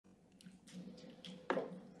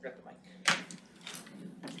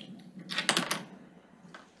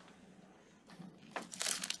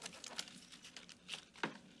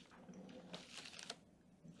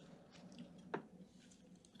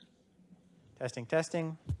Testing,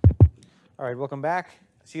 testing. All right, welcome back.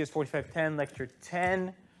 CS4510, lecture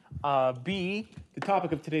 10. B, the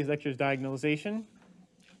topic of today's lecture is diagonalization.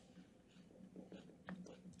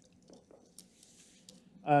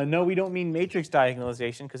 No, we don't mean matrix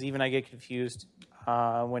diagonalization, because even I get confused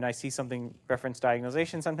when I see something reference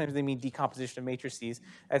diagonalization. Sometimes they mean decomposition of matrices.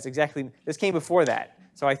 That's exactly, this came before that.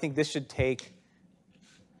 So I think this should take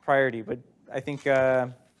priority, but I think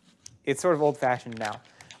it's sort of old-fashioned now.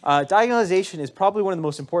 Diagonalization is probably one of the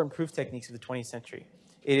most important proof techniques of the 20th century.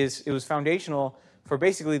 It was foundational for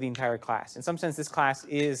basically the entire class. In some sense, this class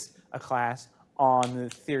is a class on the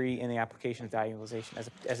theory and the application of diagonalization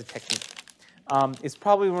as a technique. It's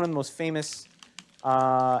probably one of the most famous,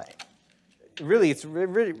 really, it's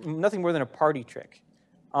really nothing more than a party trick.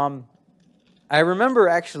 I remember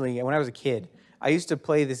actually, when I was a kid, I used to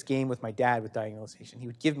play this game with my dad with diagonalization. He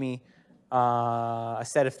would give me a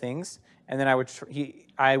set of things, and then I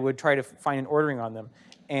would try to find an ordering on them,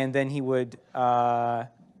 and then he would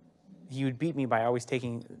beat me by always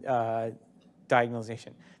taking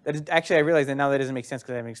diagonalization. Actually, I realize that now that doesn't make sense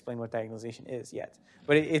because I haven't explained what diagonalization is yet.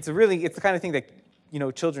 But it's the kind of thing that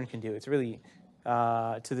children can do. It's really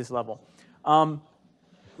to this level.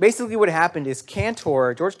 Basically, what happened is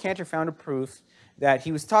George Cantor found a proof that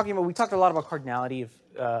he was talking about. We talked a lot about cardinality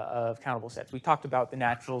of countable sets. We talked about the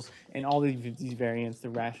naturals and all these variants, the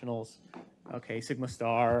rationals, okay, sigma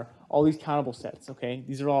star, all these countable sets. Okay,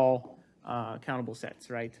 these are all countable sets,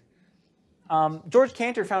 right? George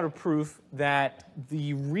Cantor found a proof that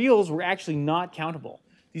the reals were actually not countable.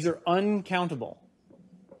 These are uncountable.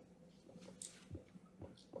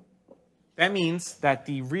 That means that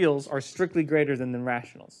the reals are strictly greater than the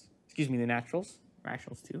rationals. Excuse me, the naturals.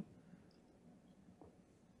 Rationals too.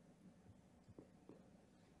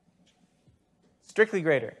 Strictly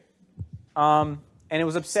greater. And it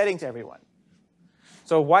was upsetting to everyone.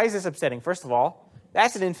 So why is this upsetting? First of all,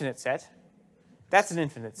 that's an infinite set. That's an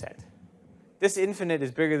infinite set. This infinite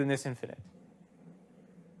is bigger than this infinite.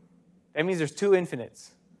 That means there's two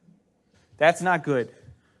infinites. That's not good,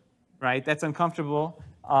 right? That's uncomfortable,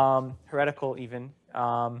 heretical even,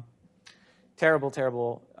 terrible,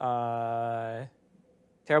 terrible,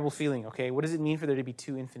 terrible feeling, okay? What does it mean for there to be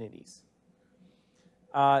two infinities?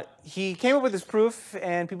 He came up with this proof,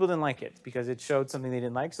 and people didn't like it because it showed something they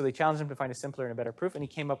didn't like, so they challenged him to find a simpler and a better proof, and he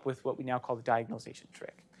came up with what we now call the diagonalization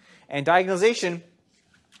trick. And diagonalization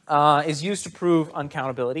is used to prove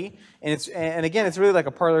uncountability, and again, it's really like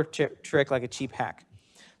a parlor trick, like a cheap hack.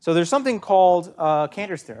 So there's something called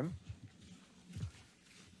Cantor's theorem.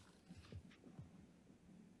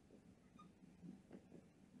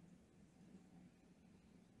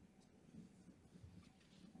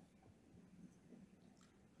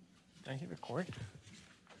 Did I hit record?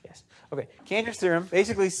 Yes. Okay. Cantor's theorem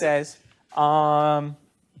basically says that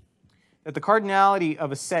the cardinality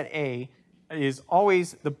of a set A is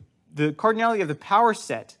always the cardinality of the power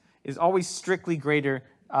set is always strictly greater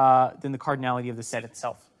than the cardinality of the set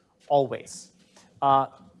itself, always.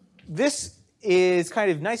 This is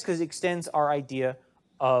kind of nice because it extends our idea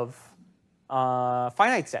of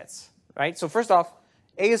finite sets, right? So first off,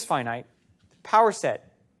 A is finite, the power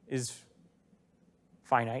set is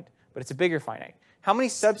finite, but it's a bigger finite. How many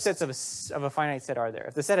subsets of a finite set are there?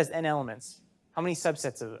 If the set has n elements, how many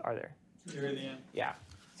subsets are there? 2 to the n. Yeah.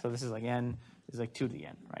 So this is like n. This is like 2 to the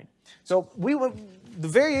n, right? So the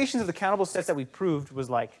variations of the countable sets that we proved was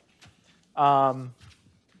like, so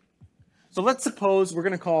let's suppose we're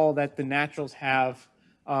going to call that the naturals have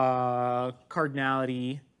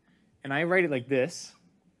cardinality, and I write it like this,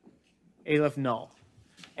 Aleph null.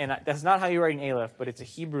 And that's not how you write an Aleph, but it's a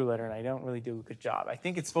Hebrew letter, and I don't really do a good job. I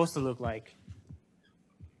think it's supposed to look like,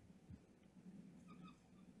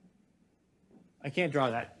 I can't draw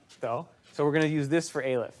that, though. So we're going to use this for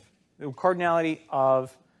Aleph. The cardinality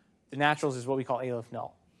of the naturals is what we call Aleph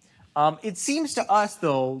null. It seems to us,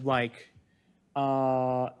 though, like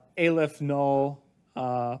Aleph null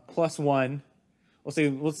plus 1,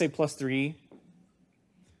 let's say plus 3,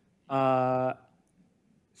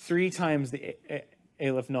 3 times the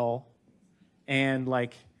Aleph null, and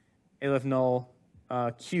like Aleph null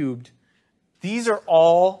cubed. These are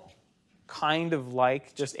all kind of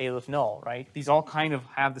like just Aleph null, right? These all kind of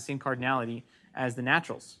have the same cardinality as the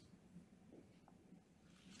naturals.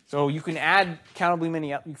 So you can add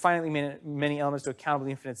finitely many elements to a countably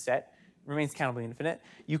infinite set. It remains countably infinite.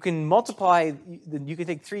 You can multiply. You can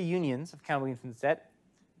take 3 unions of countably infinite set.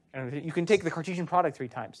 You can take the Cartesian product 3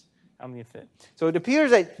 times, countably infinite. So it appears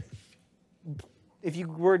that if you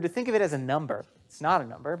were to think of it as a number, it's not a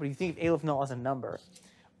number, but you think of Aleph null as a number,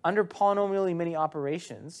 under polynomially many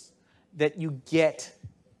operations, that you get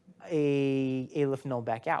a Aleph null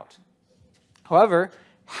back out. However,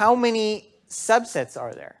 how many subsets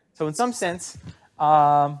are there? So in some sense,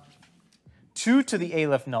 2 to the A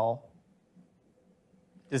left null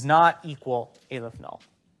does not equal A left null.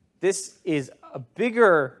 This is a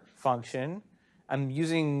bigger function. I'm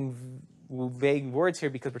using vague words here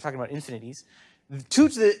because we're talking about infinities. 2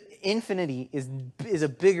 to the infinity is a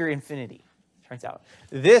bigger infinity, turns out.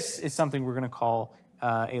 This is something we're going to call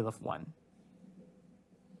A left 1.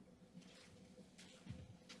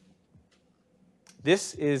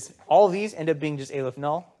 This is, all of these end up being just A left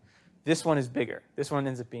null. This one is bigger. This one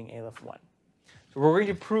ends up being A left 1. So we're going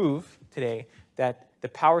to prove today that the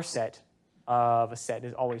power set of a set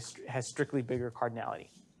has strictly bigger cardinality,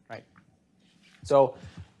 right? So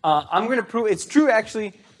I'm going to prove it's true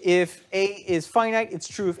actually if A is finite. It's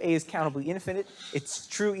true if A is countably infinite. It's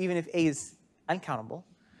true even if A is uncountable.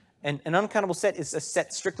 And an uncountable set is a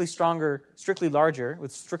set strictly larger,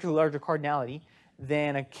 with strictly larger cardinality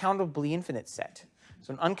than a countably infinite set.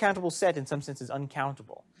 So an uncountable set in some sense is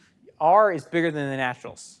uncountable. R is bigger than the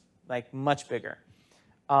naturals, like much bigger.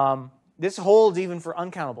 This holds even for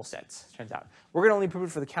uncountable sets, turns out. We're going to only prove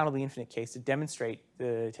it for the countably infinite case to demonstrate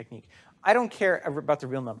the technique. I don't care about the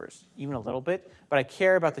real numbers, even a little bit, but I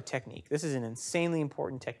care about the technique. This is an insanely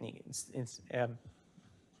important technique.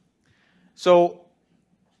 So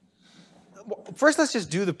first, let's just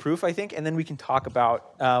do the proof, I think, and then we can talk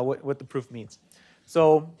about what the proof means.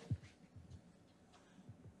 So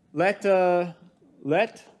let A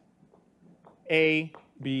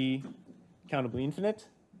be countably infinite.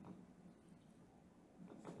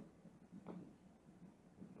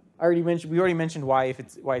 We already mentioned why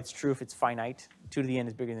it's true if it's finite. 2 to the n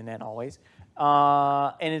is bigger than n always.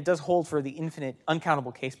 And it does hold for the infinite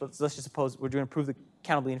uncountable case, but let's just suppose we're going to prove the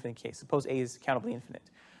countably infinite case. Suppose A is countably infinite.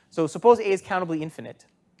 So suppose A is countably infinite.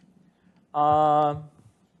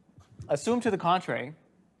 Assume to the contrary.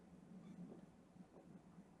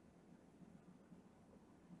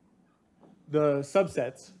 The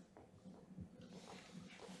subsets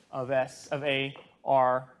of A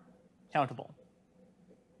are countable.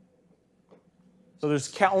 So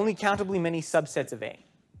there's only countably many subsets of A.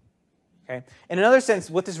 Okay? In another sense,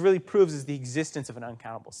 what this really proves is the existence of an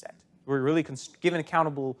uncountable set. We're really given a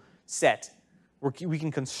countable set, we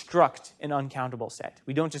can construct an uncountable set.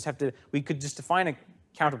 We don't just have to. We could just define a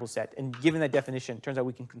countable set, and given that definition, it turns out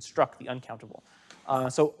we can construct the uncountable.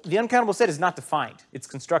 So the uncountable set is not defined. It's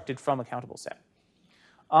constructed from a countable set.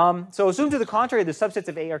 So assume to the contrary, the subsets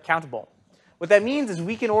of A are countable. What that means is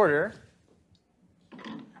we can order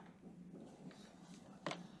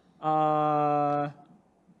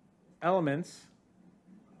elements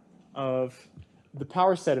of the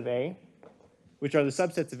power set of A, which are the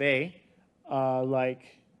subsets of A,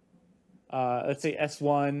 like let's say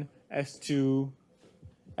S1, S2,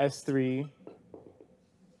 S3,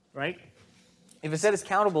 right? If a set is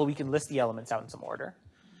countable, we can list the elements out in some order.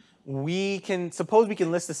 Suppose we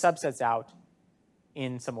can list the subsets out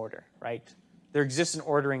in some order, right? There exists an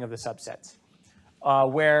ordering of the subsets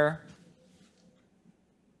where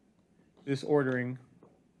this ordering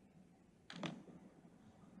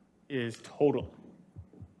is total.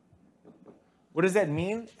 What does that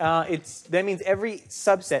mean? That means every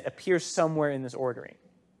subset appears somewhere in this ordering.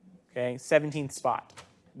 Okay, 17th spot,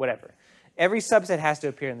 whatever. Every subset has to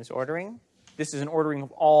appear in this ordering. This is an ordering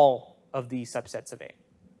of all of the subsets of A.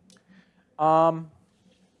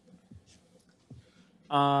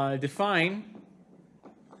 Define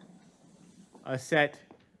a set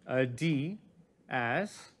D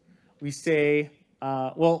as, we say,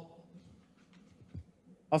 well,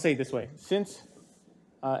 I'll say it this way. Since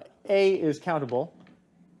A is countable,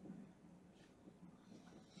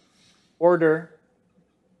 order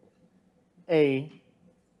A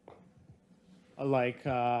like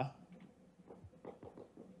A1,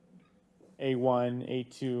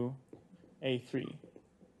 A2, A3,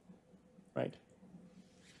 right?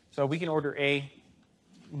 So we can order A,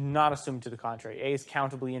 not assume to the contrary. A is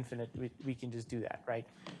countably infinite. We can just do that, right?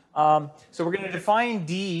 So we're going to define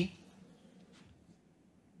D,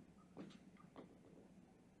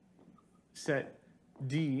 set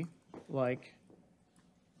D like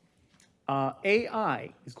AI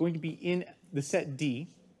is going to be in the set D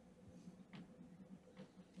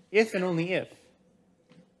if and only if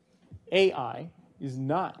AI is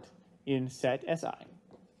not in set SI.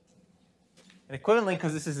 And equivalently,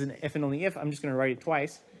 because this is an if and only if, I'm just going to write it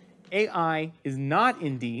twice. AI is not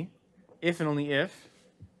in D if and only if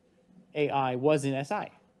AI was in SI.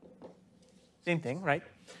 Same thing, right?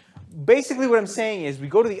 Basically what I'm saying is we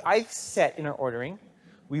go to the ith set in our ordering.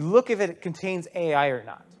 We look if it contains AI or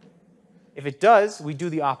not. If it does, we do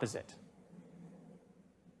the opposite.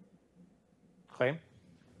 Okay?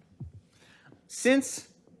 since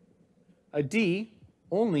a D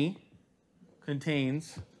only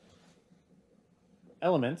contains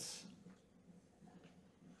elements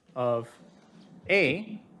of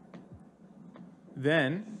A,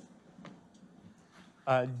 then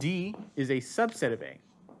D is a subset of A.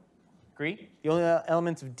 Agree? The only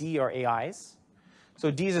elements of D are AIs.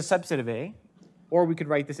 So D is a subset of A, or we could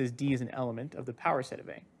write this as D is an element of the power set of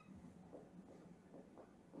A.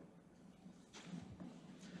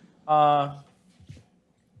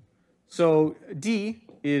 So D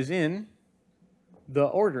is in the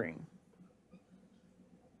ordering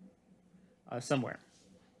somewhere.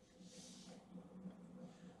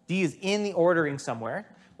 D is in the ordering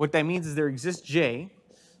somewhere. What that means is there exists J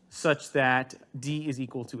such that D is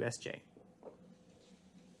equal to Sj.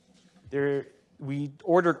 We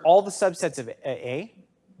ordered all the subsets of A.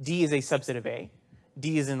 D is a subset of A.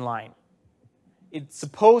 D is in line.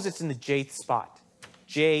 Suppose it's in the jth spot.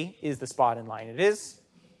 J is the spot in line. It is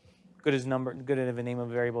good of a name of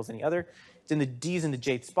a variable as any other. It's in the D is in the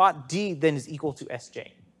jth spot. D then is equal to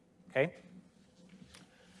Sj. Okay.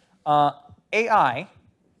 AI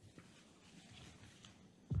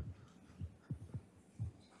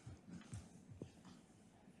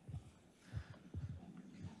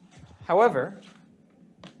however,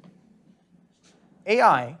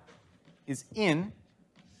 AI is in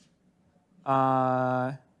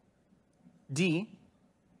D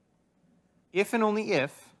if and only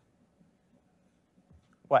if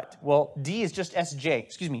what? Well, D is just Sj.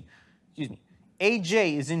 Excuse me.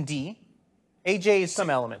 AJ is in D. AJ is some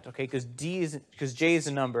element, okay? Because J is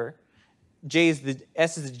a number. S is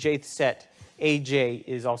the jth set. AJ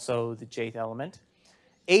is also the jth element.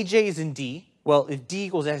 AJ is in D. Well, if D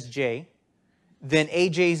equals Sj, then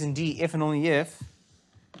AJ is in D if and only if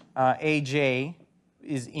AJ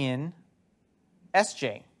is in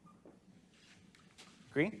Sj.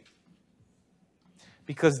 Agree?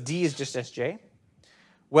 Because D is just Sj.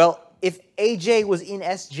 Well, if AJ was in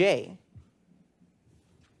Sj,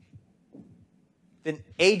 then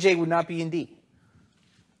AJ would not be in D.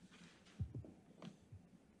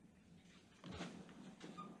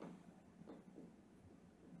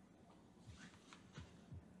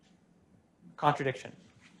 Contradiction,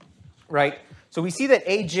 right? So we see that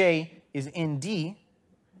AJ is in D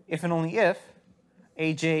if and only if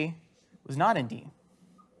AJ was not in D.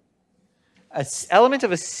 An element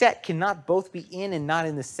of a set cannot both be in and not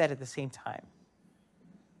in the set at the same time.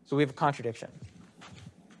 So we have a contradiction.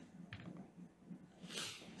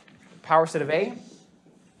 Power set of A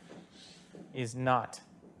is not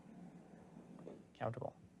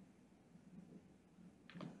countable.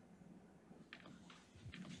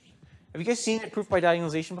 Have you guys seen it proof by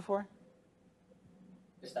diagonalization before?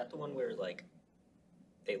 Is that the one where like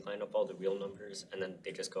they line up all the real numbers and then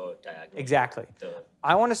they just go diagonal? Exactly.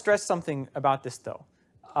 I want to stress something about this though,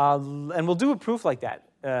 and we'll do a proof like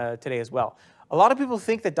that today as well. A lot of people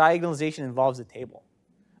think that diagonalization involves a table,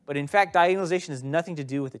 but in fact, diagonalization has nothing to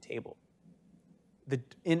do with the table.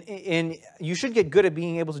 You should get good at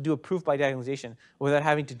being able to do a proof by diagonalization without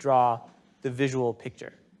having to draw the visual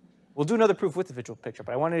picture. We'll do another proof with the visual picture,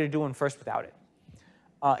 but I wanted to do one first without it.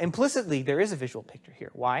 Implicitly, there is a visual picture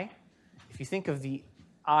here. Why? If you think of the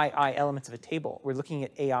I elements of a table, we're looking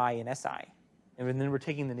at AI and SI, and then we're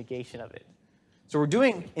taking the negation of it. So we're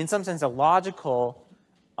doing, in some sense, a logical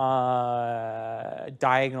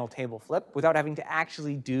diagonal table flip without having to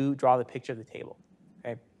actually draw the picture of the table.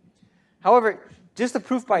 Okay? However, just the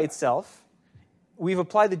proof by itself, we've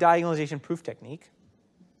applied the diagonalization proof technique.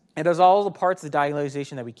 It does all the parts of the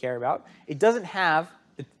diagonalization that we care about. It doesn't have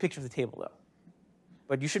the picture of the table, though.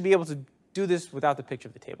 But you should be able to do this without the picture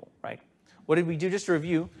of the table, right? What did we do? Just to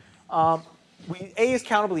review, A is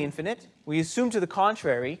countably infinite. We assume to the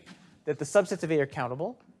contrary that the subsets of A are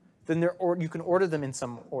countable. Then you can order them in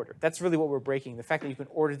some order. That's really what we're breaking, the fact that you can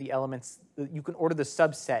order the elements, you can order the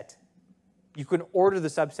subset. You can order the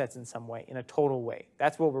subsets in some way, in a total way.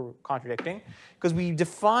 That's what we're contradicting. Because we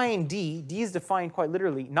define D. D is defined quite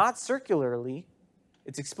literally, not circularly.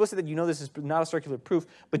 It's explicit that you know this is not a circular proof.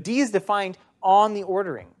 But D is defined on the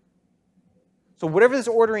ordering. So whatever this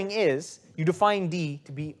ordering is, you define D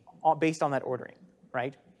to be based on that ordering,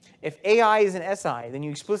 right? If AI is an SI, then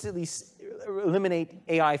you explicitly eliminate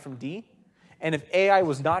AI from D. And if AI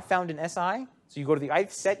was not found in SI, so you go to the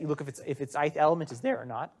ith set, you look if its ith element is there or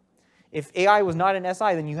not. If AI was not an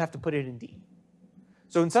SI, then you have to put it in D.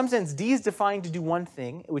 So in some sense, D is defined to do one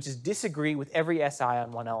thing, which is disagree with every SI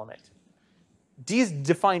on one element. D is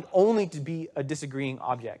defined only to be a disagreeing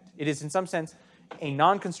object. It is, in some sense, a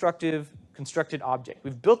non-constructive constructed object.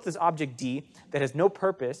 We've built this object D that has no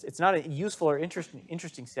purpose. It's not a useful or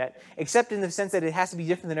interesting set, except in the sense that it has to be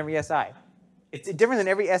different than every SI. It's different than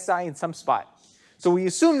every SI in some spot. So we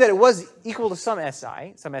assume that it was equal to some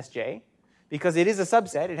SI, some SJ, because it is a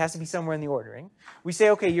subset. It has to be somewhere in the ordering. We say,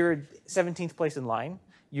 okay, you're 17th place in line.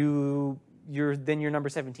 Then you're number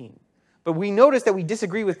 17. But we notice that we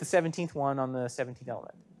disagree with the 17th one on the 17th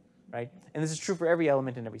element, right? And this is true for every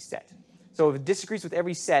element in every set. So if it disagrees with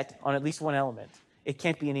every set on at least one element, it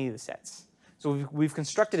can't be in any of the sets. So we've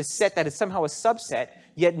constructed a set that is somehow a subset,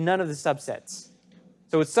 yet none of the subsets.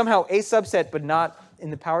 So it's somehow a subset, but not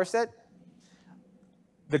in the power set.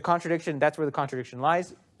 The contradiction, that's where the contradiction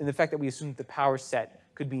lies, in the fact that we assume that the power set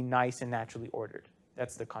could be nice and naturally ordered.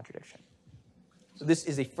 That's the contradiction. So this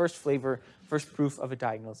is a first flavor, first proof of a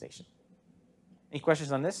diagonalization. Any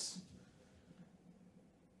questions on this?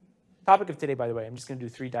 Topic of today, by the way, I'm just going to do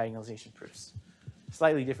 3 diagonalization proofs.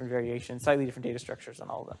 Slightly different variations, slightly different data structures on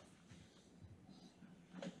all of them.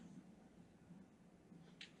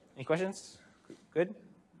 Any questions? Good?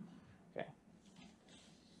 Okay.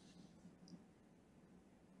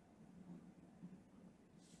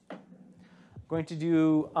 I'm going to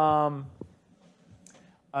do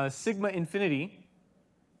sigma infinity,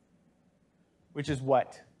 which is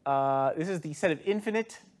what? This is the set of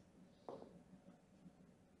infinite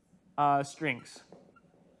strings.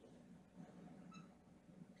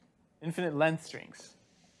 Infinite length strings.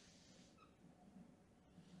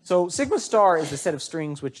 So sigma star is the set of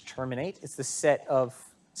strings which terminate. It's the set of,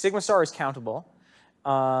 sigma star is countable.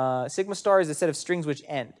 Sigma star is the set of strings which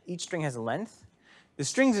end. Each string has a length. The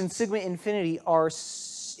strings in sigma infinity are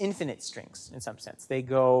infinite strings in some sense. They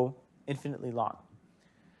go infinitely long.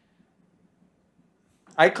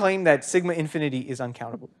 I claim that sigma infinity is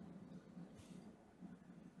uncountable.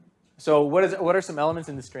 So what are some elements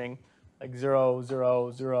in the string? Like 0,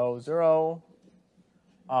 0, 0, 0.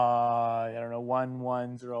 I don't know, 1,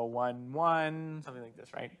 1, 0, 1, 1, something like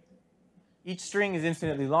this, right? Each string is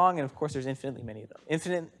infinitely long, and of course there's infinitely many of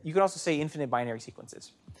them. You can also say infinite binary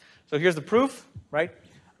sequences. So here's the proof, right?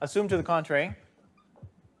 Assume to the contrary.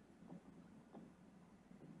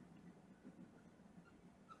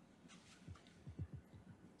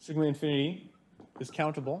 Sigma infinity is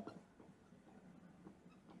countable.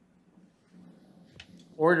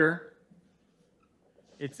 Order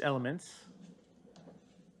its elements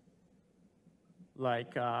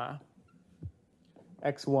like x1,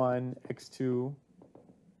 x2,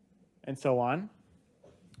 and so on.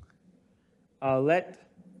 Let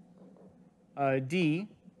D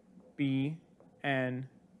be an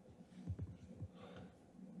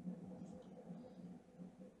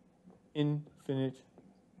infinite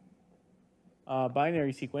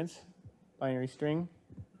binary sequence, binary string,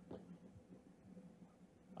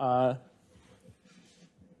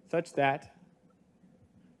 such that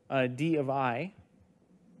D of I,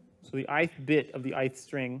 so the ith bit of the ith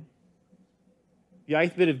string, the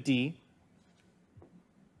ith bit of D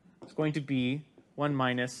is going to be 1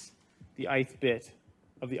 minus the ith bit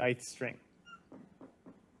of the ith string.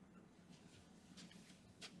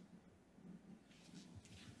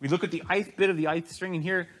 We look at the ith bit of the ith string, and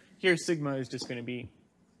here sigma is just going to be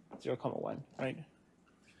 0, 1, right?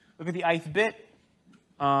 Look at the ith bit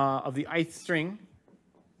of the ith string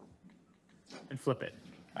and flip it,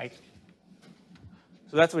 right?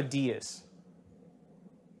 So that's what D is.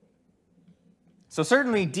 So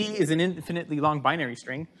certainly D is an infinitely long binary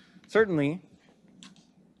string. Certainly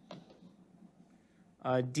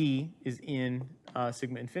D is in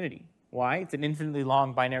sigma infinity. Why? It's an infinitely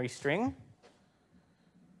long binary string.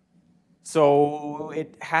 So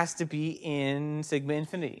it has to be in sigma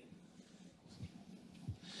infinity.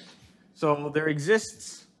 So there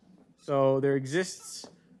exists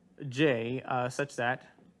J such that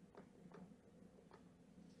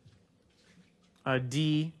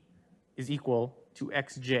D is equal to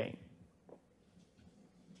xj.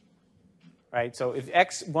 Right? So if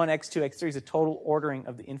x1, x2, x3 is a total ordering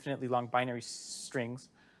of the infinitely long binary strings,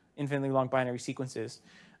 infinitely long binary sequences,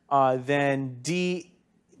 then D,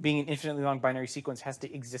 being an infinitely long binary sequence, has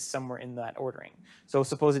to exist somewhere in that ordering. So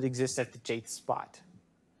suppose it exists at the jth spot.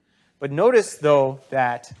 But notice, though,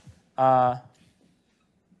 that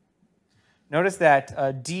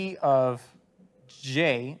D of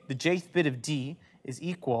J, the jth bit of D, is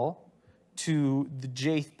equal to the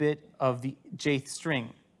jth bit of the jth string.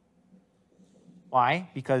 Why?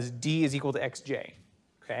 Because D is equal to xj.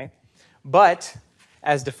 Okay? But,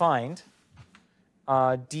 as defined,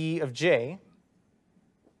 D of J,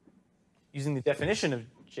 using the definition of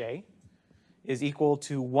J, is equal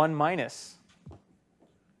to 1 minus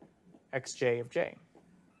xj of J.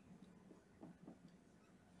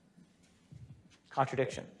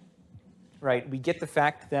 Contradiction. Right? We get the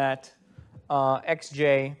fact that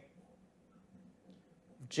xj of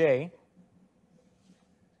J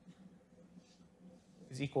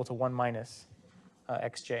is equal to 1 minus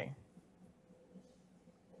xj.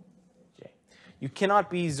 J. You cannot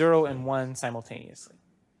be 0 and 1 simultaneously.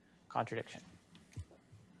 Contradiction.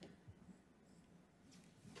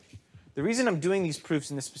 The reason I'm doing these proofs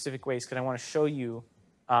in this specific way is because I want to show you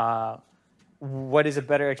what is a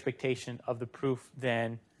better expectation of the proof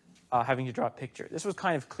than having to draw a picture. This was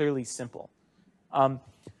kind of clearly simple.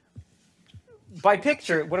 By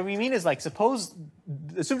picture, what we mean is like,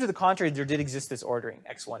 assume to the contrary, there did exist this ordering,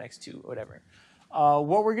 x1, x2, whatever.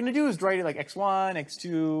 What we're going to do is write it like x1,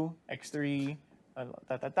 x2, x3,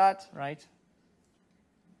 right?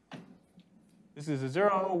 This is a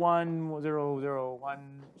 0, 1, 0, 0,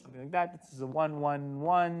 1, something like that. This is a 1, 1,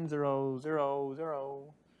 1, 0, 0,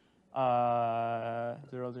 0,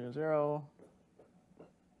 0, 0, 0,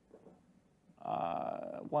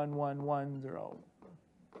 1, 1, 1, 0.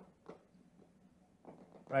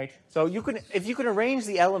 Right? So you could, if you could arrange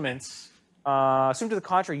the elements, assume to the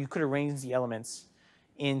contrary, you could arrange the elements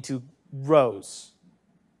into rows,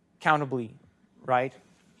 countably, right?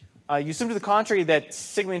 You assume to the contrary that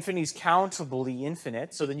sigma infinity is countably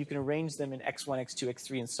infinite, so then you can arrange them in x1, x2,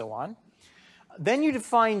 x3, and so on. Then you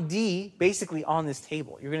define D basically on this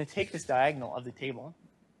table. You're going to take this diagonal of the table.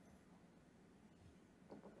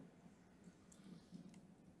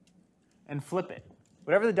 And flip it.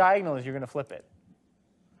 Whatever the diagonal is, you're going to flip it.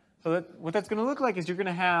 So what that's going to look like is you're going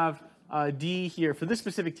to have D here. For this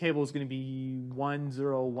specific table is going to be 1,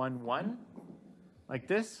 0, 1, 1, like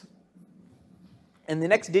this. And the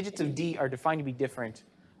next digits of D are defined to be different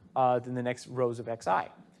than the next rows of xi.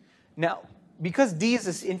 Now, because D is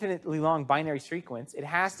this infinitely long binary sequence, it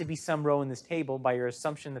has to be some row in this table by your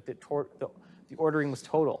assumption that the ordering was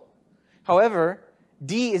total. However,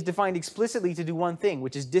 D is defined explicitly to do one thing,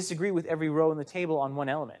 which is disagree with every row in the table on one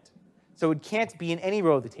element. So it can't be in any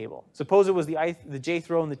row of the table. Suppose it was the jth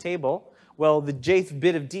row in the table. Well, the jth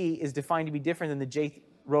bit of D is defined to be different than the jth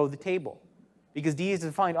row of the table. Because D is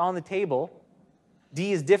defined on the table,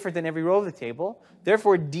 D is different than every row of the table.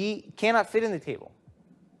 Therefore, D cannot fit in the table.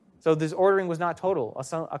 So this ordering was not total,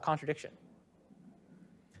 a contradiction.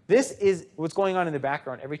 This is what's going on in the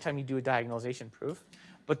background every time you do a diagonalization proof.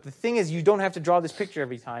 But the thing is, you don't have to draw this picture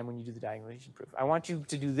every time when you do the diagonalization proof. I want you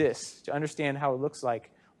to do this to understand how it looks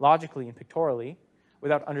like logically and pictorially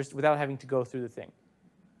without having to go through the thing.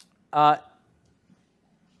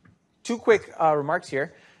 Two quick remarks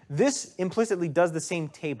here. This implicitly does the same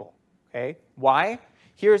table. Okay? Why?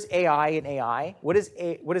 Here's AI and AI. What is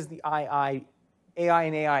the II? AI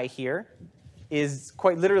and AI here is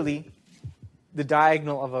quite literally the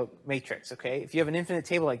diagonal of a matrix. Okay? If you have an infinite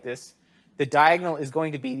table like this, the diagonal is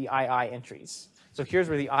going to be the II entries. So here's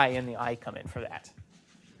where the I and the I come in for that.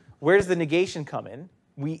 Where does the negation come in?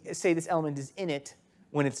 We say this element is in it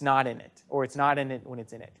when it's not in it, or it's not in it when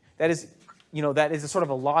it's in it. That is, that is a sort of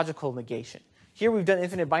a logical negation. Here we've done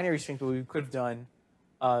infinite binary strings, but we could have done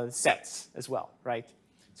sets as well, right?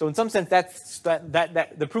 So in some sense,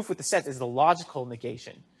 the proof with the sets is the logical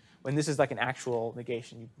negation. When this is like an actual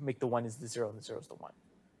negation, you make the 1 is the 0 and the 0 is the 1.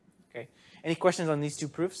 Okay. Any questions on these two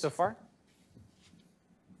proofs so far?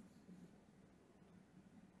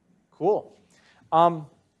 Cool.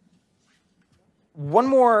 One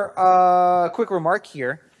more quick remark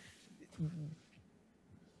here.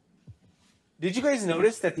 Did you guys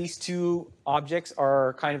notice that these two objects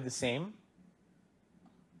are kind of the same?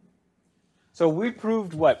 So we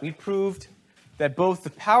proved what? We proved that both the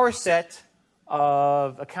power set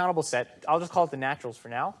of a countable set, I'll just call it the naturals for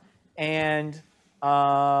now, and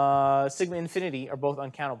sigma infinity are both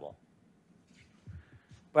uncountable.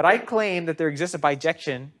 But I claim that there exists a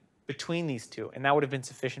bijection between these two, and that would have been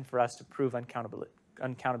sufficient for us to prove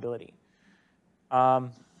uncountability.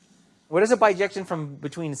 What is a bijection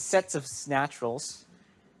between sets of naturals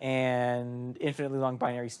and infinitely long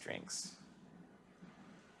binary strings?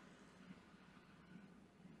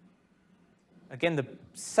 Again, the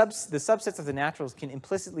subsets of the naturals can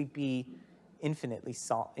implicitly be infinitely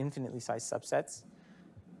sized subsets.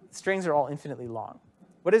 Strings are all infinitely long.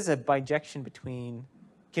 What is a bijection between?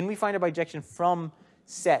 Can we find a bijection from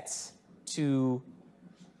sets to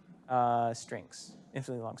strings,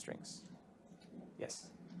 infinitely long strings? Yes.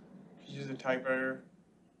 Use a typewriter.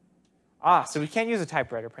 So we can't use a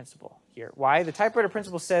typewriter principle here. Why? The typewriter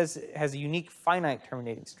principle says it has a unique finite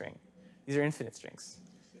terminating string. These are infinite strings.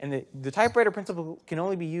 And the typewriter principle can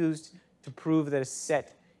only be used to prove that a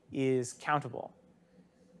set is countable.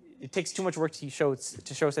 It takes too much work to show us that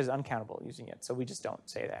it's uncountable using it, so we just don't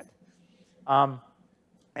say that.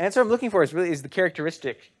 Answer I'm looking for is the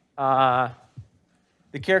characteristic,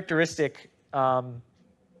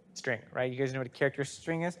 string, right? You guys know what a characteristic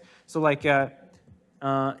string is? So like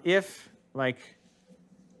if like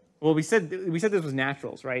Well, we said this was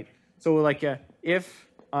naturals, right? So like if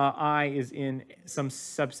I is in some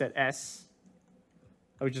subset S,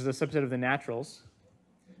 which is a subset of the naturals,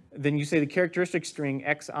 then you say the characteristic string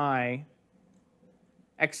xi,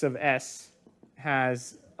 x of S,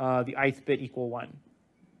 has the ith bit equal 1.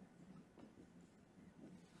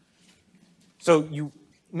 So you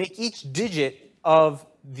make each digit of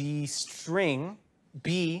the string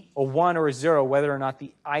be a 1 or a 0, whether or not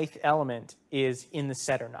the ith element is in the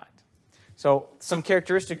set or not. So some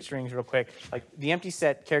characteristic strings real quick, like the empty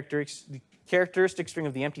set the characteristic string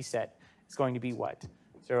of the empty set is going to be what?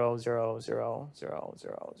 0, 0, 0, 0,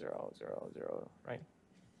 0, 0, 0, 0, right?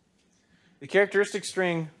 The characteristic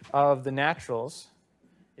string of the naturals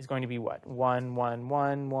is going to be what? 1, 1,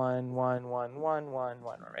 1, 1, 1, 1, 1, 1,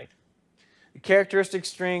 1, right? The characteristic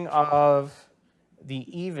string of the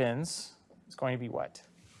evens is going to be what?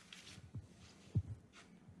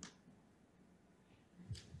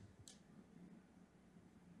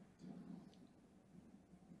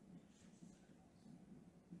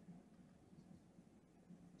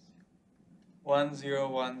 One zero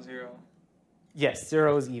 1 0. Yes,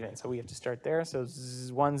 0 is even, so we have to start there. So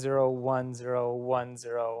 1 0 1 0 1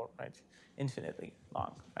 0, right? Infinitely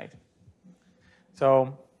long, right?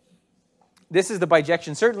 So this is the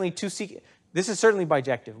bijection. Certainly this is certainly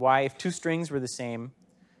bijective. Why? If two strings were the same,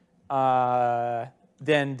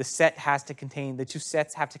 then the set has to contain, the two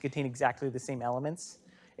sets have to contain exactly the same elements.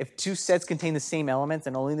 If two sets contain the same elements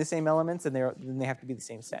and only the same elements, then they have to be the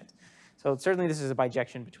same set. So certainly this is a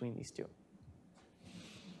bijection between these two.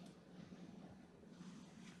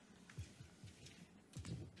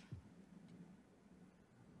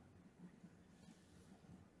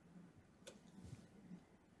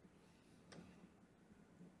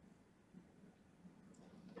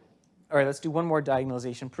 All right, let's do one more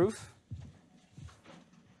diagonalization proof.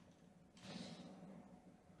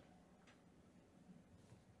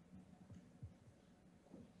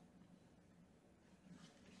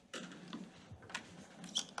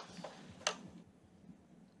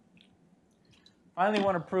 Finally,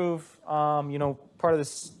 want to prove, part of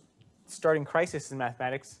this starting crisis in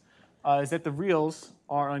mathematics is that the reals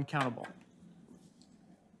are uncountable.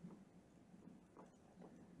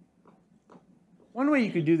 One way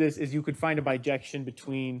you could do this is you could find a bijection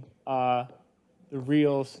between the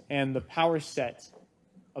reals and the power set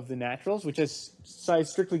of the naturals, which has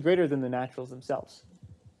size strictly greater than the naturals themselves.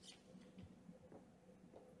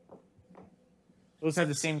 Those two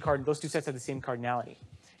sets have the same cardinality.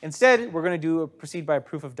 Instead, we're going to proceed by a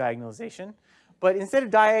proof of diagonalization. But instead of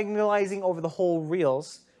diagonalizing over the whole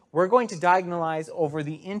reals, we're going to diagonalize over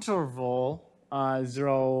the interval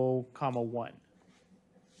 0, 1.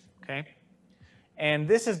 Okay? And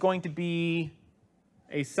this is going to be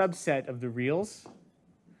a subset of the reals.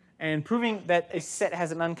 And proving that a set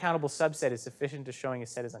has an uncountable subset is sufficient to showing a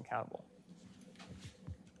set is uncountable.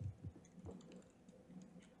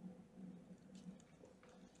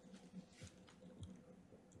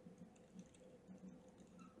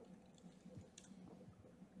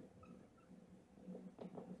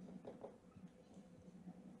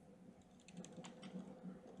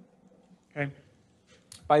 Okay.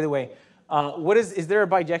 By the way, is there a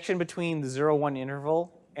bijection between the 0, 1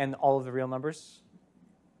 interval and all of the real numbers?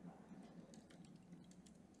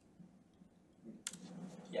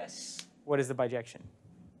 Yes. What is the bijection?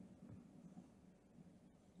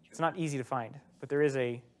 It's not easy to find, but there is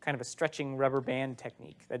a kind of a stretching rubber band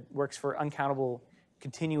technique that works for uncountable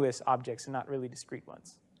continuous objects and not really discrete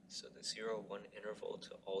ones. So the 0, 1 interval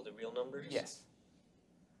to all the real numbers? Yes.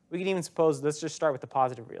 We can even suppose, let's just start with the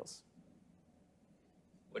positive reals.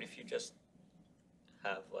 What if you just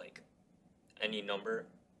have like any number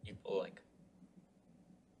equal like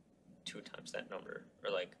 2 times that number,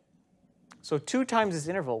 or like? So 2 times this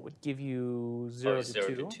interval would give you 0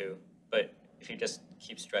 to 2. But if you just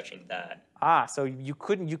keep stretching that. So you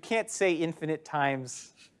can't say infinite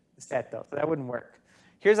times the set though, so that wouldn't work.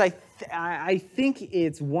 Here's I think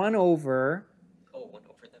it's 1 over. Oh, 1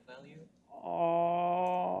 over that value?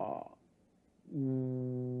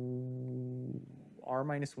 R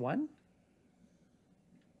minus 1?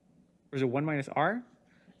 Or is it 1 minus r?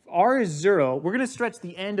 If r is 0, we're going to stretch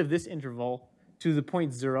the end of this interval to the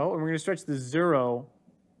point 0, and we're going to stretch the 0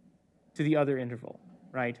 to the other interval,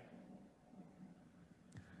 right?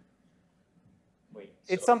 Wait.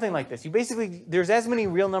 It's something like this. There's as many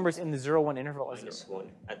real numbers in the 0, 1 interval as minus 1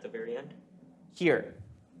 at the very end? Here.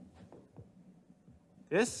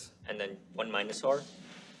 This? And then 1 minus r?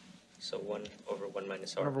 So 1 over 1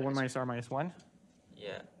 minus r. 1 over 1 minus r minus 1?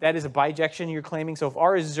 Yeah. That is a bijection you're claiming. So if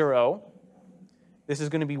r is 0, this is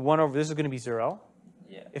going to be 1 over, this is going to be 0.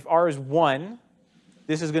 Yeah. If r is 1,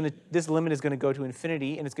 this limit is going to go to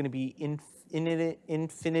infinity, and it's going to be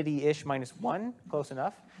infinity-ish minus 1, close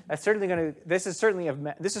enough. That's certainly going to, this is certainly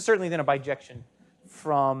then a bijection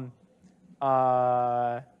from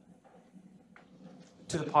to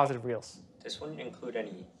the positive reals. This wouldn't include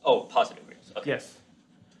any, oh, positive reals. Okay. Yes.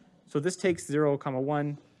 So this takes 0,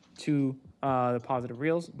 1 to the positive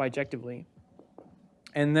reals bijectively.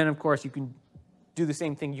 And then, of course, you can do the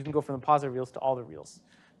same thing. You can go from the positive reals to all the reals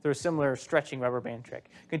through a similar stretching rubber band trick.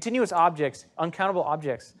 Continuous objects, uncountable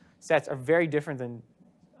objects sets are very different than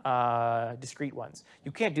discrete ones.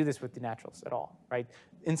 You can't do this with the naturals at all, right?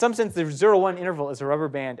 In some sense, the 0, 1 interval is a rubber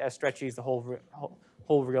band as stretchy as the whole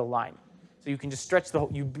real line. So you can just stretch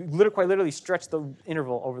quite literally stretch the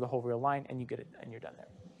interval over the whole real line, and you get it, and you're done there.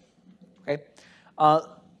 Okay.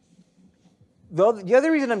 The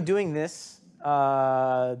other reason I'm doing this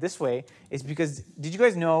this way is because, did you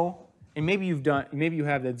guys know, and maybe you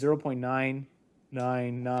have that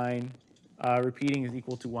 0.999 repeating is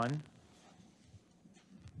equal to 1. Have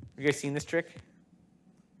you guys seen this trick?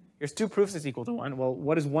 There's two proofs it's equal to 1. Well,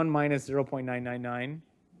 what is 1 minus 0.999?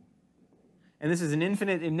 And this is an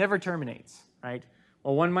infinite, it never terminates, right?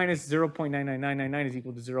 Well, 1 minus 0.99999 is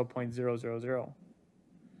equal to 0.000.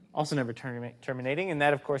 Also never terminating, and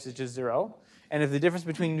that, of course, is just 0. And if the difference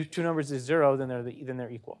between two numbers is 0, then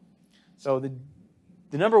they're equal. So the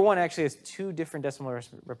number 1 actually has two different decimal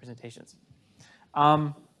representations.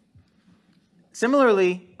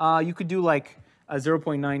 Similarly, you could do like a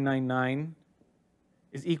 0.999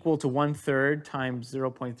 is equal to 1/3 times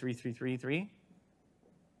 0.3333.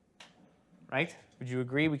 Right? Would you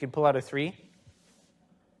agree? We can pull out a 3.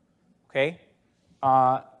 Okay.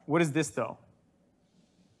 What is this, though?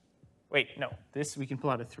 Wait, no. This, we can pull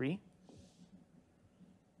out a 3.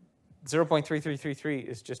 0.3333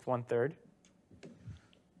 is just 1/3.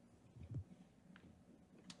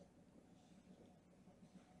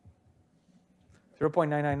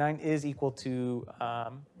 .999 is equal to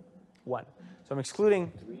 1. So I'm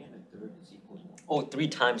excluding. 3 1/3 is equal to 1. Oh, 3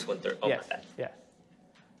 times 1/3. Oh, yes. My bad. Yeah.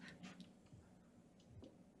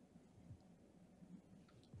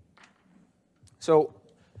 So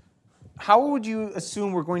how would you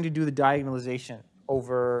assume we're going to do the diagonalization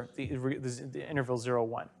over the interval 0,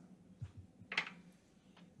 1?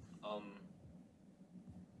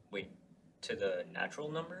 Wait, to the natural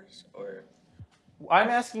numbers, or? I'm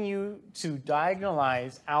asking you to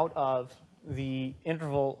diagonalize out of the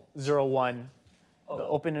interval 0, 1, the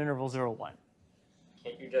open interval 0, 1.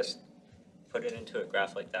 Can't you just put it into a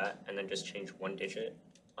graph like that and then just change one digit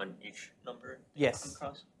on each number? Yes.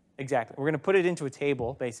 Across? Exactly. We're going to put it into a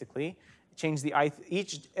table, basically. Change the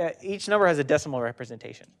each number has a decimal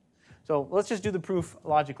representation. So let's just do the proof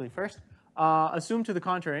logically first. Assume to the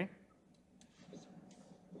contrary.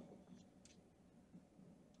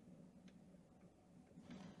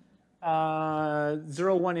 Uh,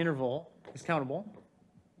 0, 1 interval is countable.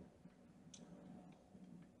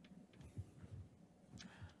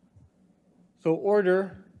 So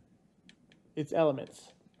order its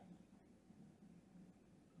elements.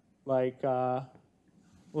 Like,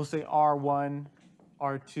 we'll say R1,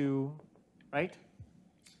 R2, right?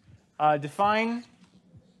 Define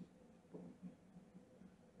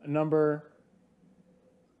a number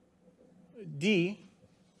D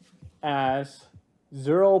as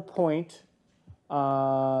 0.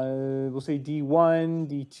 We'll say D1,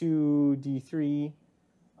 D2, D3,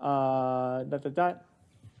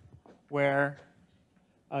 where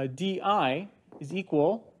DI is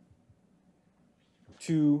equal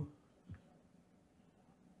to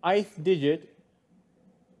ith digit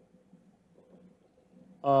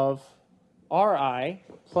of Ri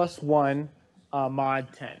plus 1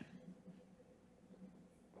 mod 10,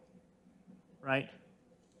 right?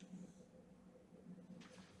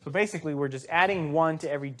 So basically, we're just adding 1 to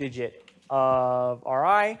every digit of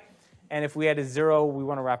Ri, and if we add a 0, we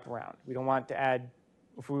want to wrap around. We don't want to add,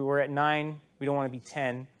 if we were at 9, we don't want to be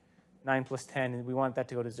 10. 9 plus 10, and we want that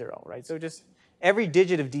to go to 0, right? So just every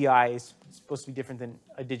digit of Di is supposed to be different than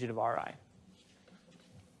a digit of Ri.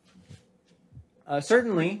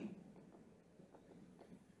 Certainly,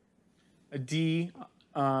 a D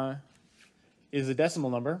is a decimal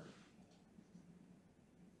number.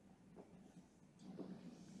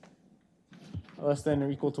 Less than or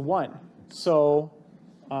equal to 1. So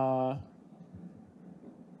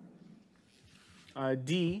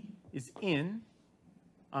D is in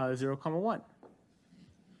 0, 1.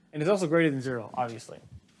 And it's also greater than 0, obviously.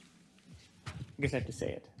 I guess I have to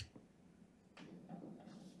say it.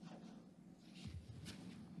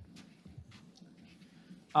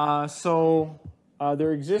 So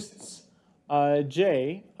there exists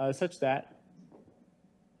J such that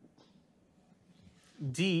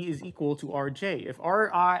D is equal to Rj. If Ri,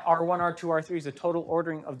 R1, R2, R3 is the total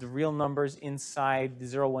ordering of the real numbers inside the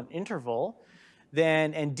 0, 1 interval,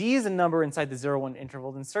 then, and D is a number inside the 0, 1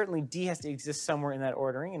 interval, then certainly D has to exist somewhere in that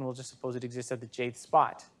ordering, and we'll just suppose it exists at the jth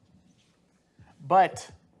spot. But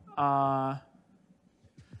a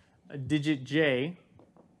digit j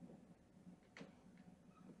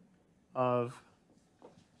of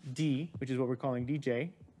D, which is what we're calling dj,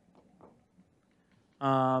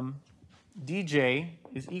 dj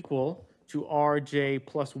is equal to rj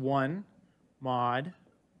plus 1 mod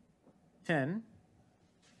 10.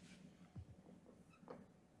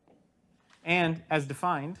 And as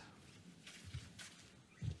defined,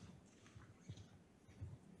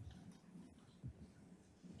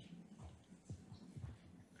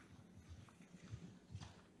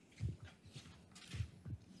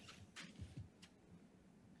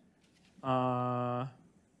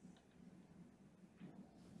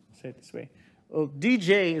 say it this way. Well,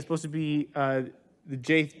 dj is supposed to be the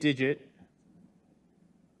jth digit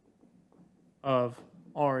of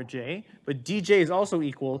rj, but dj is also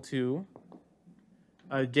equal to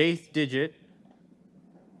a jth digit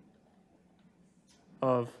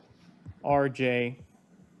of rj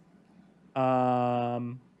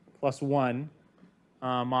plus 1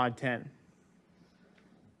 mod 10.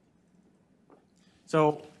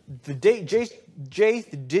 So the jth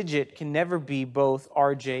digit can never be both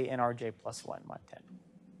rj and rj plus 1 mod 10.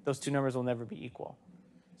 Those two numbers will never be equal.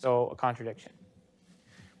 So a contradiction.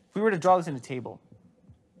 If we were to draw this in a table,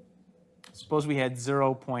 suppose we had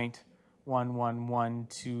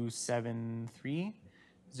 0.111273,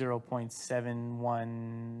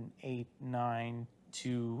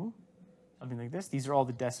 0.71892, something like this. These are all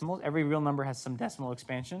the decimals. Every real number has some decimal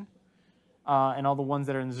expansion. And all the ones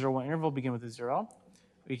that are in the 0, 1 interval begin with a 0.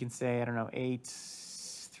 We can say, I don't know, 8,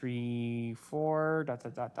 3, 4, dot,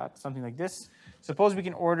 dot, dot, dot, something like this. Suppose we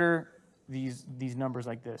can order these numbers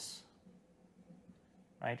like this,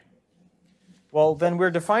 right? Well, then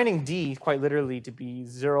we're defining D quite literally to be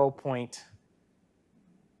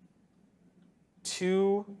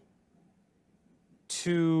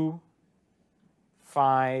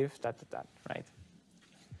 0.225, dot, dot, dot, right?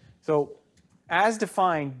 So as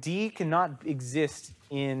defined, D cannot exist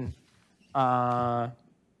in the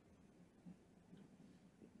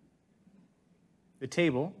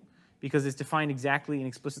table because it's defined exactly and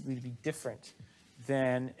explicitly to be different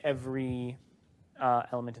than every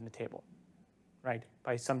element in the table, right,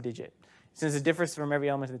 by some digit. Since it differs from every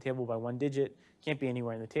element in the table by one digit, can't be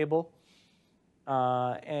anywhere in the table.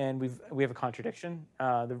 And we have a contradiction.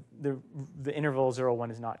 The interval 0,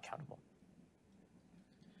 1 is not countable.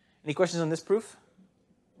 Any questions on this proof?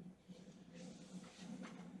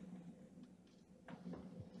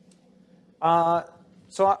 So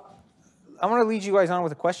I want to lead you guys on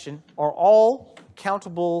with a question. Are all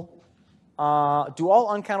countable, do all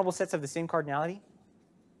uncountable sets have the same cardinality?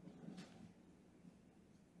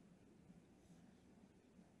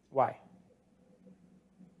 Why?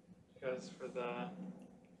 Because for the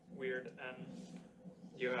weird n,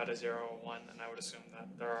 you had a 0, 1, and I would assume that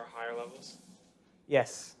there are higher levels.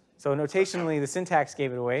 Yes. So notationally, the syntax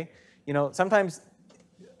gave it away. You know, sometimes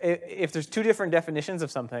if there's two different definitions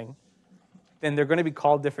of something, then they're going to be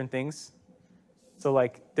called different things. So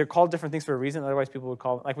like they're called different things for a reason. Otherwise, people would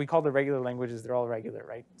call, like we call the regular languages, they're all regular,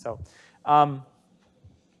 right? So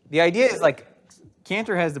the idea is like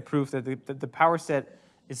Cantor has the proof that the power set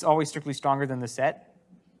is always strictly stronger than the set.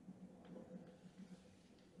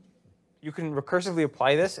 You can recursively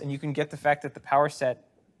apply this, and you can get the fact that the power set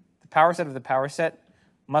of the power set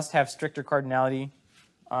must have stricter cardinality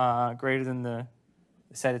greater than the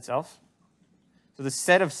set itself. So the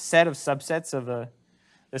set of subsets of the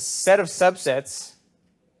set of subsets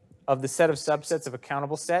of the set of subsets of a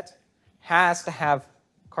countable set has to have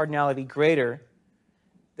cardinality greater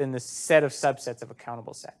than the set of subsets of a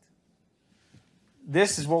countable set.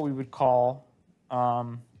 This is what we would call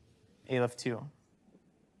Aleph 2.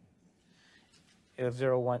 Aleph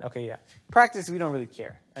 0, 1. Okay, yeah. Practice, we don't really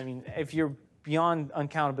care. I mean, if you're beyond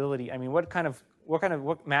uncountability, I mean, what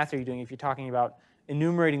math are you doing if you're talking about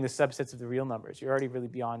enumerating the subsets of the real numbers? You're already really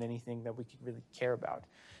beyond anything that we could really care about.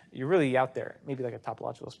 You're really out there, maybe like a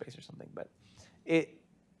topological space or something, but it's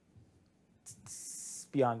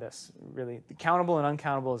beyond us, really. The countable and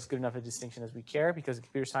uncountable is good enough a distinction as we care, because in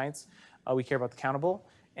computer science, we care about the countable,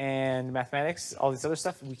 and mathematics, all this other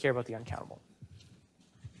stuff, we care about the uncountable.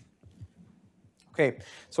 Okay,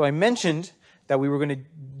 so I mentioned that we were going to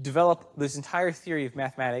develop this entire theory of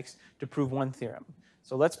mathematics to prove one theorem.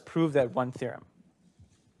 So let's prove that one theorem.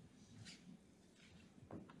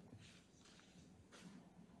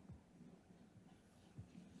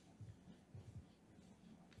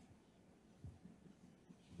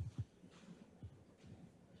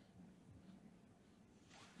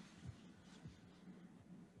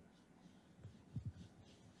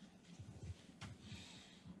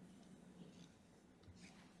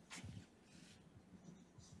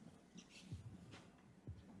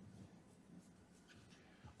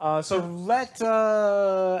 So let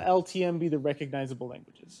LTM be the recognizable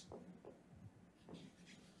languages.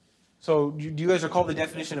 So do you guys recall the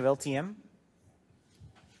definition of LTM?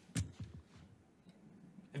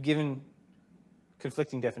 I've given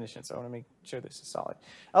conflicting definitions, so I want to make sure this is solid.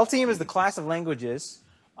 LTM is the class of languages.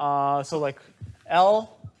 So like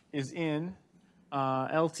L is in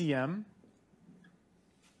LTM.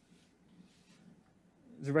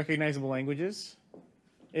 The recognizable languages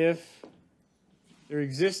if there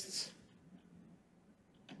exists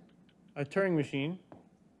a Turing machine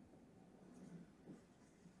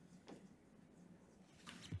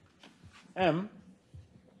M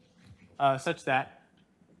such that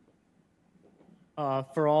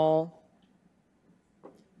for all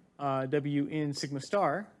W in sigma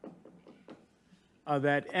star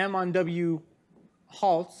that M on W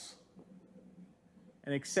halts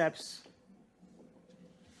and accepts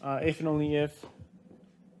if and only if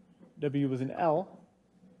W was an L,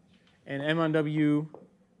 and M on W,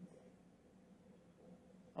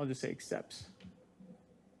 I'll just say accepts.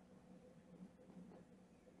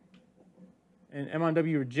 And M on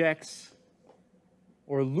W rejects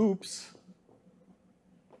or loops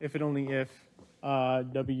if and only if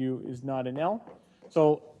W is not an L.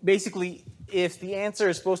 So basically, if the answer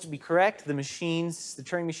is supposed to be correct, the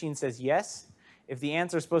Turing machine says yes. If the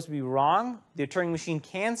answer is supposed to be wrong, the Turing machine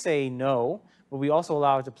can say no, but we also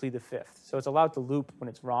allow it to plead the fifth. So it's allowed to loop when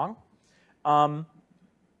it's wrong.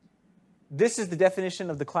 This is the definition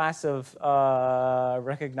of the class of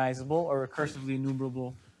recognizable or recursively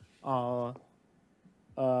enumerable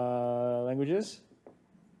languages.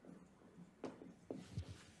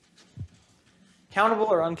 Countable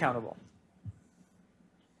or uncountable?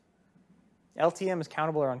 LTM is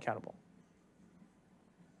countable or uncountable?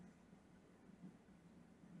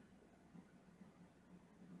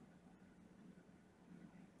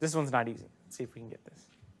 This one's not easy. Let's see if we can get this.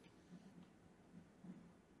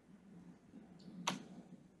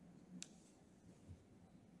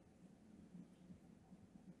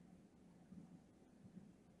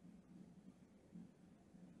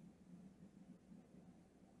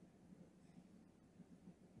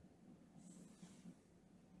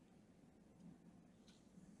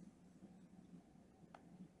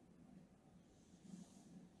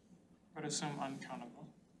 I would assume uncountable.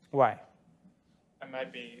 Why? I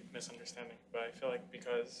might be misunderstanding, but I feel like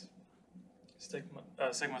because sigma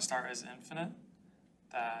star is infinite,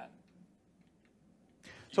 that.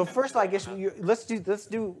 So first, I guess let's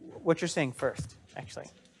do what you're saying first, actually.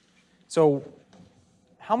 So,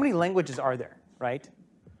 how many languages are there, right?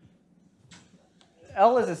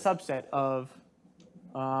 L is a subset of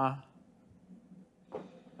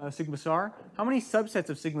sigma star. How many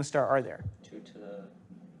subsets of sigma star are there? 2 to the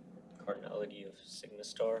cardinality of sigma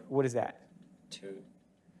star. What is that? 2.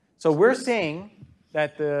 So we're saying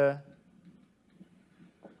that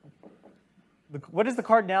what is the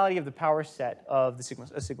cardinality of the power set of the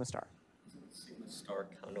sigma star? Sigma star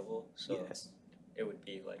countable, so yes. It would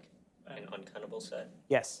be like an uncountable set.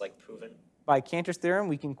 Yes. Like proven. By Cantor's theorem,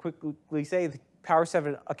 we can quickly say the power set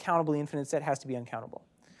of a countably infinite set has to be uncountable.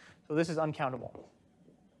 So this is uncountable.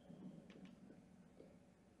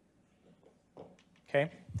 Okay,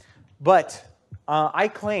 but I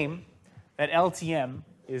claim that LTM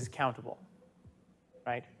is countable,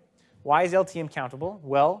 right? Why is LTM countable?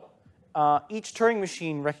 Well, each Turing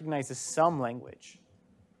machine recognizes some language.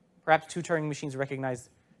 Perhaps 2 Turing machines recognize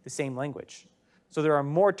the same language. So there are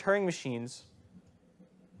more Turing machines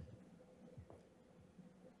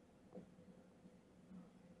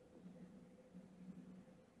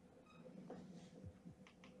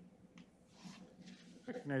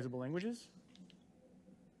recognizable languages.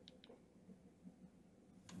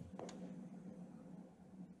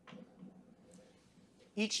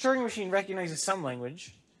 Each Turing machine recognizes some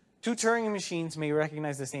language. 2 Turing machines may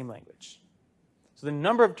recognize the same language. So the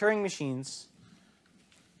number of Turing machines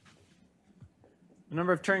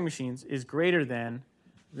is greater than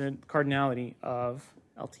the cardinality of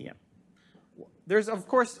LTM. There's, of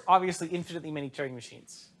course, obviously infinitely many Turing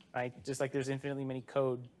machines, right? Just like there's infinitely many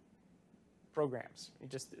code programs.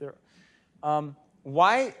 How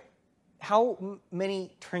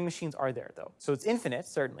many Turing machines are there, though? So it's infinite,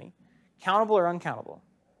 certainly. Countable or uncountable?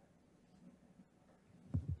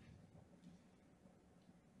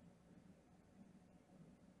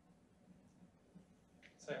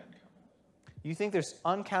 Say uncountable. You think there's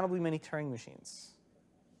uncountably many Turing machines.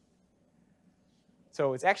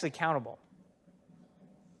 So it's actually countable.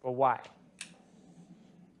 But why?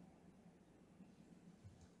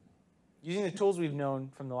 Using the tools we've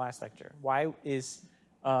known from the last lecture, why is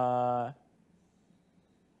the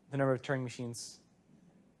number of Turing machines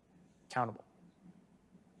countable?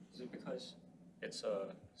 Is it because it's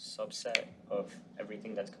a subset of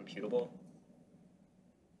everything that's computable?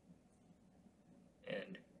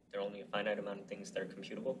 And there are only a finite amount of things that are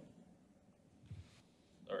computable?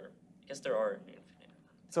 Or I guess there are an infinite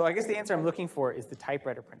amount. So I guess the answer I'm looking for is the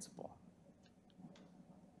typewriter principle.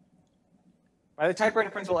 By the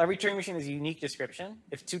typewriter principle, every Turing machine has a unique description.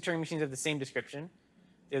 If two Turing machines have the same description,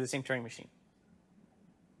 they're the same Turing machine.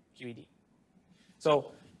 QED.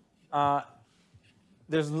 So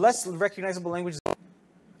there's less recognizable languages.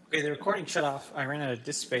 Okay, the recording shut off. I ran out of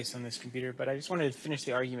disk space on this computer, but I just wanted to finish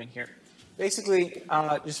the argument here. Basically,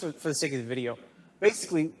 just for the sake of the video,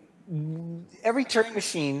 basically, every Turing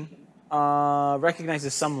machine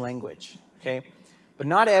recognizes some language, okay? But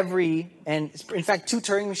not every, and in fact, two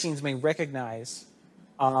Turing machines may recognize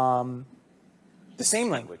the same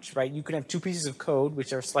language, right? You could have two pieces of code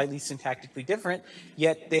which are slightly syntactically different,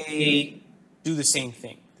 yet they do the same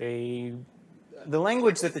thing. The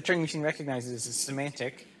language that the Turing machine recognizes is a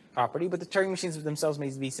semantic property, but the Turing machines themselves may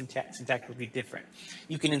be syntactically different.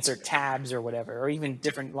 You can insert tabs or whatever, or even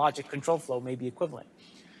different logic control flow may be equivalent.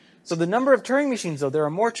 So the number of Turing machines, though, there are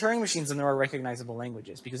more Turing machines than there are recognizable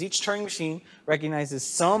languages, because each Turing machine recognizes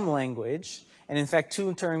some language, and in fact,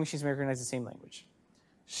 two Turing machines may recognize the same language.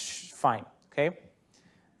 Fine, okay?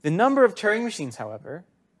 The number of Turing machines, however,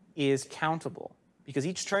 is countable, because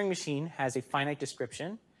each Turing machine has a finite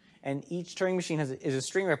description, and each Turing machine is a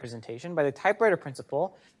string representation. By the typewriter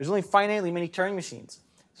principle, there's only finitely many Turing machines,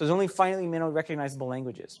 so there's only finitely many recognizable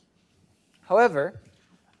languages. However,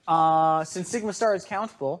 since sigma star is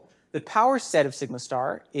countable, the power set of sigma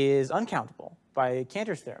star is uncountable by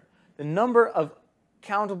Cantor's theorem. The number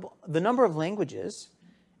of languages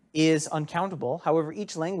is uncountable. However,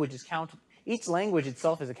 each language is countable. Each language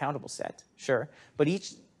itself is a countable set, sure, but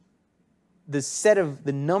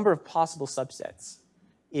the number of possible subsets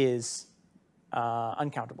is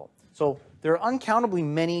uncountable. So there are uncountably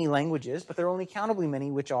many languages, but there are only countably many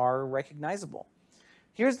which are recognizable.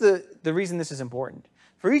 Here's the reason this is important.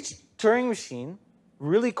 For each Turing machine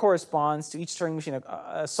really corresponds to each Turing machine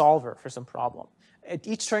a solver for some problem.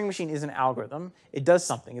 Each Turing machine is an algorithm. It does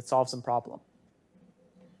something. It solves some problem.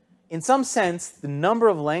 In some sense, the number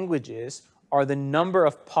of languages are the number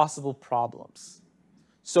of possible problems.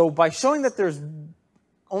 So by showing that there's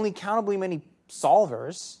only countably many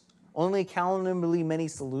solvers, only countably many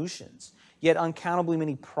solutions, yet uncountably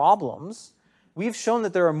many problems, we've shown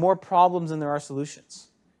that there are more problems than there are solutions.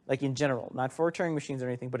 Like in general, not for Turing machines or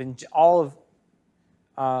anything, but in all of,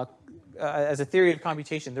 as a theory of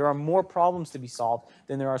computation, there are more problems to be solved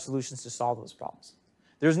than there are solutions to solve those problems.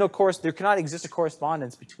 There cannot exist a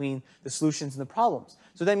correspondence between the solutions and the problems.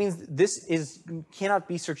 So that means this cannot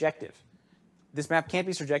be surjective. This map can't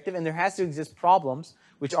be surjective, and there has to exist problems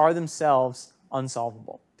which are themselves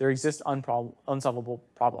unsolvable. There exist unsolvable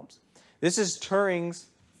problems. This is Turing's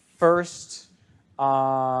first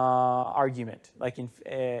argument, like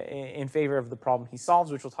in favor of the problem he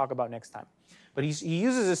solves, which we'll talk about next time. But he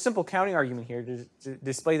uses a simple counting argument here to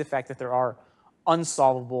display the fact that there are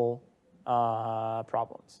unsolvable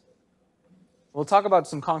problems. We'll talk about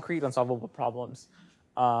some concrete unsolvable problems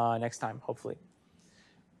next time, hopefully.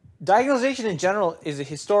 Diagonalization in general is a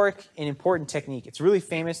historic and important technique. It's really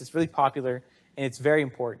famous, it's really popular, and it's very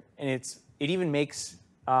important. And it even makes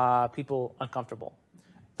people uncomfortable.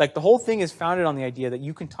 Like the whole thing is founded on the idea that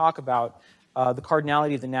you can talk about the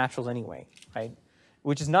cardinality of the naturals anyway, right?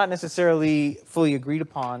 Which is not necessarily fully agreed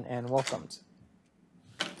upon and welcomed.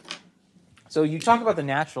 So you talk about the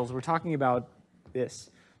naturals, we're talking about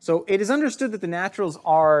this. So it is understood that the naturals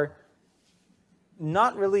are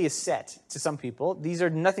not really a set to some people. These are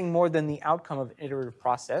nothing more than the outcome of an iterative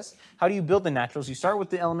process. How do you build the naturals? You start with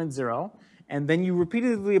the element 0, and then you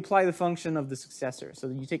repeatedly apply the function of the successor. So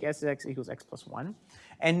you take s of x equals x plus 1.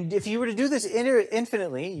 And if you were to do this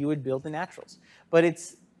infinitely, you would build the naturals. But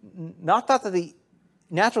it's not thought that the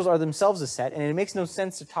naturals are themselves a set, and it makes no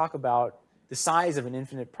sense to talk about the size of an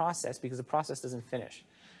infinite process because the process doesn't finish.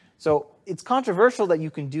 So it's controversial that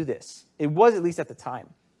you can do this. It was, at least at the time,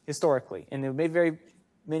 historically, and it made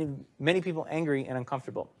many people angry and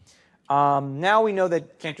uncomfortable. Now we know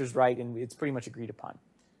that Cantor's right, and it's pretty much agreed upon.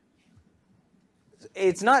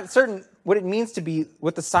 It's not certain what it means to be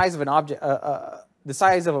what the size of an object, the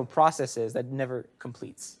size of a process is that never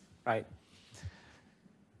completes, right?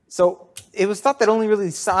 So it was thought that only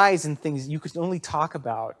really size and things you could only talk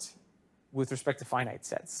about with respect to finite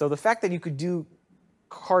sets. So the fact that you could do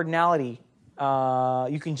cardinality,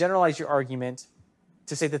 you can generalize your argument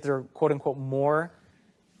to say that there are quote unquote more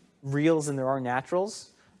reals than there are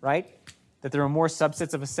naturals, right? That there are more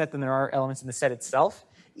subsets of a set than there are elements in the set itself.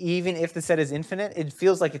 Even if the set is infinite, it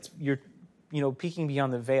feels like you're peeking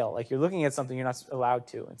beyond the veil. Like you're looking at something you're not allowed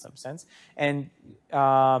to in some sense. And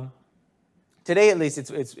today, at least,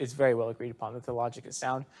 it's very well agreed upon that the logic is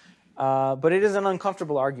sound. But it is an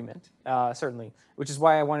uncomfortable argument, certainly, which is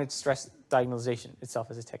why I wanted to stress diagonalization itself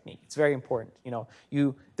as a technique. It's very important.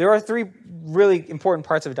 There are three really important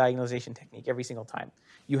parts of a diagonalization technique every single time.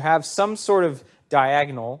 You have some sort of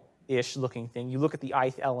diagonal-ish looking thing. You look at the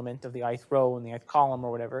ith element of the ith row and the ith column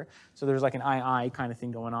or whatever. So there's like an II kind of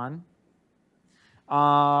thing going on.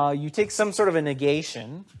 You take some sort of a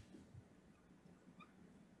negation.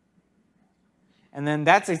 And then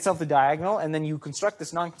that's itself the diagonal, and then you construct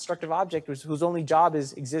this non-constructive object whose only job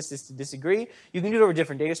exists is to disagree. You can do it over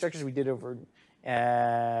different data structures. We did it over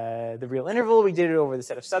the real interval. We did it over the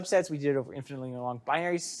set of subsets. We did it over infinitely long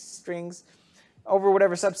binary strings. Over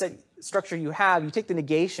whatever subset structure you have, you take the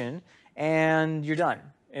negation, and you're done.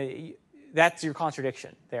 That's your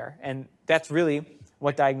contradiction there, and that's really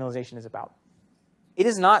what diagonalization is about. It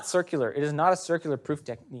is not circular. It is not a circular proof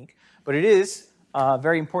technique, but it is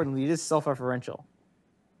very importantly, it is self-referential.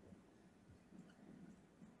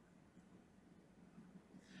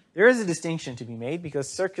 There is a distinction to be made because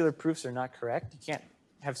circular proofs are not correct. You can't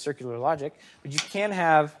have circular logic, but you can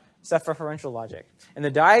have self-referential logic. And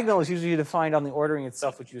the diagonal is usually defined on the ordering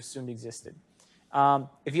itself, which you assumed existed.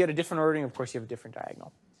 If you had a different ordering, of course, you have a different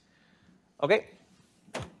diagonal. Okay.